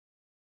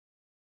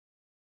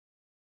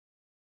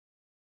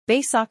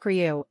Bae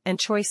Sakryu and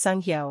Choi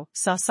Sung-hyo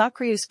saw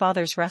Sakryu's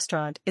father's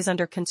restaurant is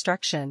under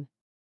construction.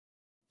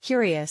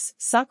 Curious,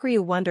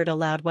 Sakryu wondered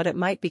aloud what it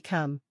might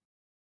become.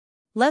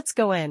 "Let's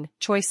go in,"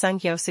 Choi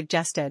Sung-hyo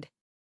suggested.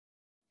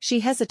 She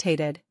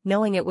hesitated,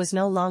 knowing it was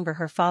no longer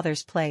her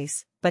father's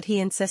place, but he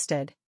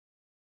insisted.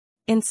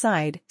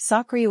 Inside,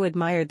 Sakryu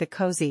admired the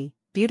cozy,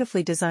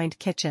 beautifully designed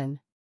kitchen.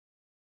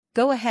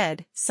 "Go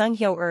ahead,"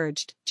 Sung-hyo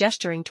urged,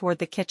 gesturing toward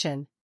the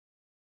kitchen.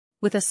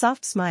 With a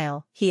soft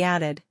smile, he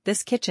added,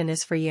 "This kitchen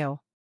is for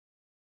you.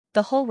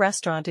 The whole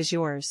restaurant is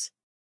yours."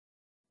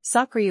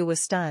 Sakryu was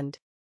stunned.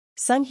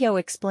 Sung-hyo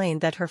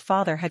explained that her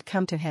father had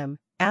come to him,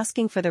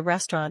 asking for the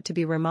restaurant to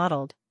be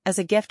remodeled, as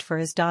a gift for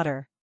his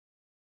daughter.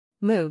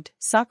 Moved,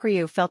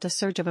 Sakryu felt a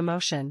surge of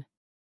emotion.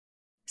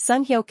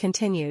 Sung-hyo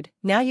continued,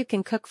 "Now you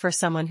can cook for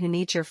someone who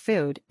needs your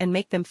food and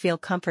make them feel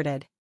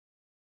comforted."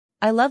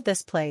 "I love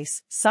this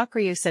place,"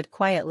 Sakryu said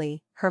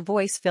quietly, her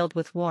voice filled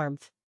with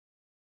warmth.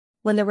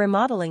 When the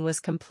remodeling was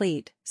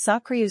complete,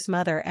 Sakryu's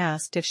mother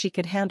asked if she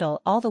could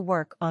handle all the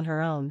work on her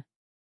own.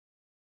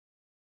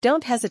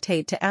 "Don't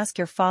hesitate to ask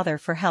your father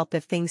for help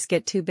if things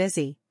get too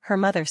busy," her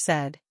mother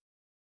said.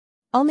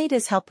 "I'll need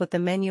his help with the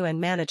menu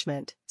and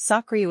management,"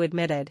 Sakryu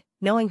admitted,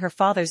 knowing her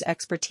father's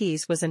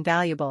expertise was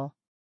invaluable.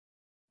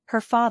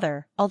 Her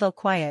father, although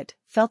quiet,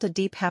 felt a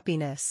deep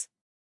happiness.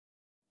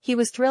 He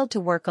was thrilled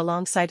to work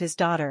alongside his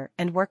daughter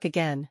and work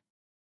again.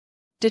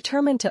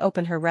 Determined to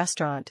open her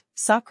restaurant,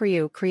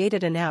 Sakryu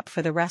created an app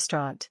for the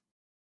restaurant.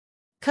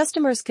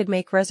 Customers could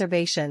make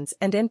reservations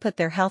and input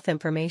their health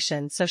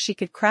information so she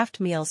could craft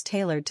meals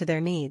tailored to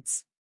their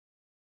needs.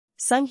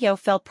 Sung-hyo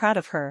felt proud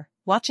of her,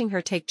 watching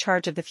her take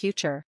charge of the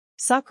future.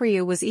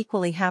 Sakryu was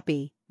equally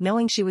happy,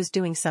 knowing she was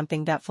doing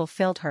something that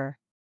fulfilled her.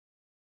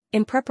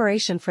 In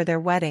preparation for their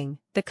wedding,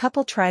 the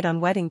couple tried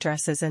on wedding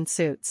dresses and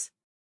suits.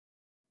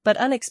 But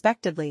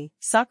unexpectedly,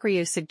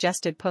 Sakryu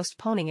suggested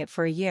postponing it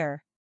for a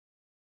year.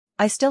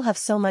 "I still have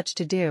so much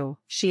to do,"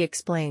 she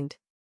explained.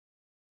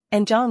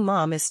 "And Jung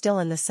mom is still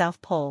in the South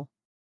Pole.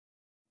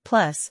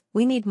 Plus,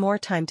 we need more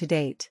time to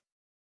date.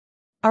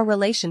 Our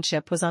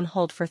relationship was on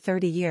hold for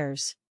 30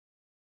 years.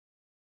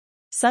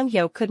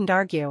 Sung-hyo couldn't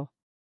argue.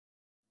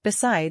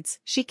 Besides,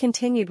 she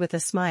continued with a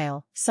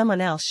smile,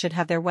 someone else should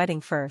have their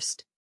wedding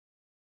first.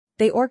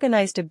 They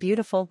organized a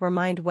beautiful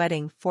Remind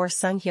wedding for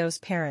Sung-hyo's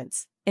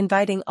parents,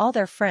 inviting all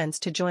their friends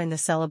to join the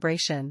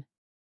celebration.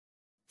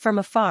 From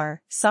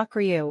afar,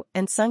 Sakryu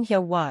and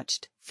Sung-hyo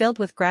watched, filled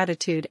with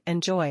gratitude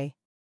and joy.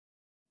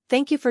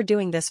 "Thank you for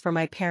doing this for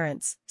my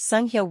parents,"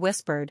 Sung-hyo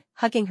whispered,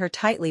 hugging her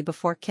tightly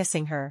before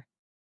kissing her.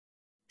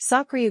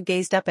 Sakryu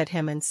gazed up at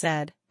him and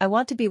said, "I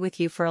want to be with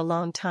you for a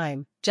long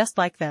time, just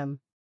like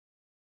them.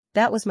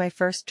 That was my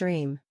first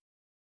dream."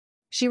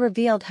 She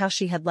revealed how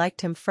she had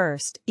liked him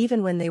first,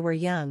 even when they were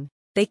young.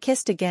 They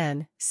kissed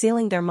again,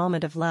 sealing their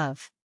moment of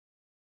love.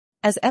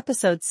 As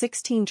episode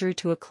 16 drew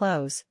to a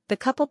close, the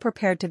couple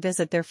prepared to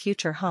visit their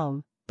future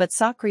home, but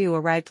Sakryu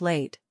arrived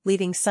late,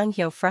 leaving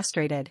Sung-hyo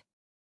frustrated.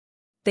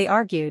 They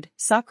argued,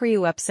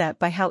 Sakryu upset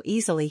by how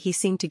easily he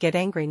seemed to get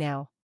angry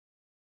now.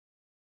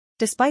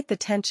 Despite the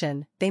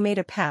tension, they made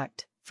a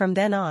pact. From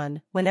then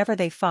on, whenever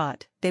they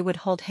fought, they would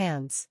hold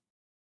hands.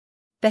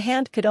 The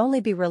hand could only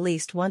be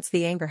released once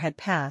the anger had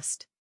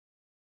passed.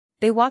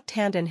 They walked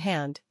hand in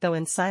hand, though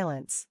in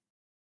silence.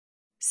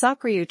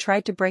 Sakryu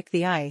tried to break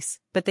the ice,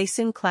 but they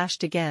soon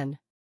clashed again.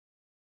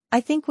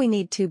 "I think we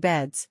need 2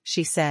 beds,"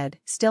 she said,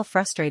 still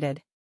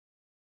frustrated.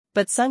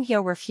 But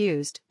Sung-hyo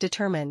refused,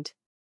 determined.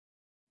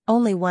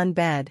 "Only 1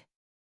 bed.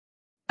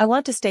 I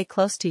want to stay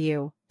close to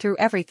you, through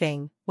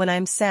everything, when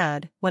I'm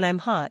sad, when I'm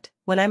hot,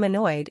 when I'm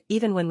annoyed,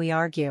 even when we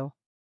argue."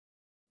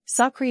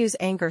 Sakryu's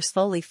anger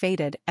slowly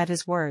faded at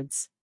his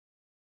words.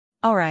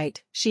 "All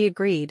right," she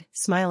agreed,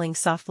 smiling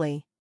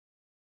softly.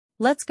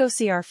 "Let's go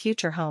see our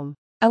future home.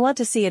 I want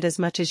to see it as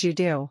much as you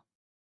do."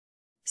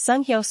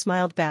 Sung-hyo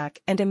smiled back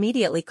and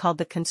immediately called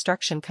the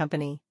construction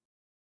company.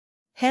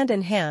 Hand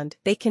in hand,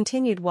 they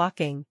continued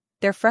walking,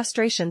 their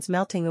frustrations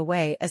melting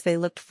away as they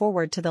looked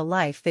forward to the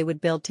life they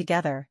would build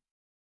together.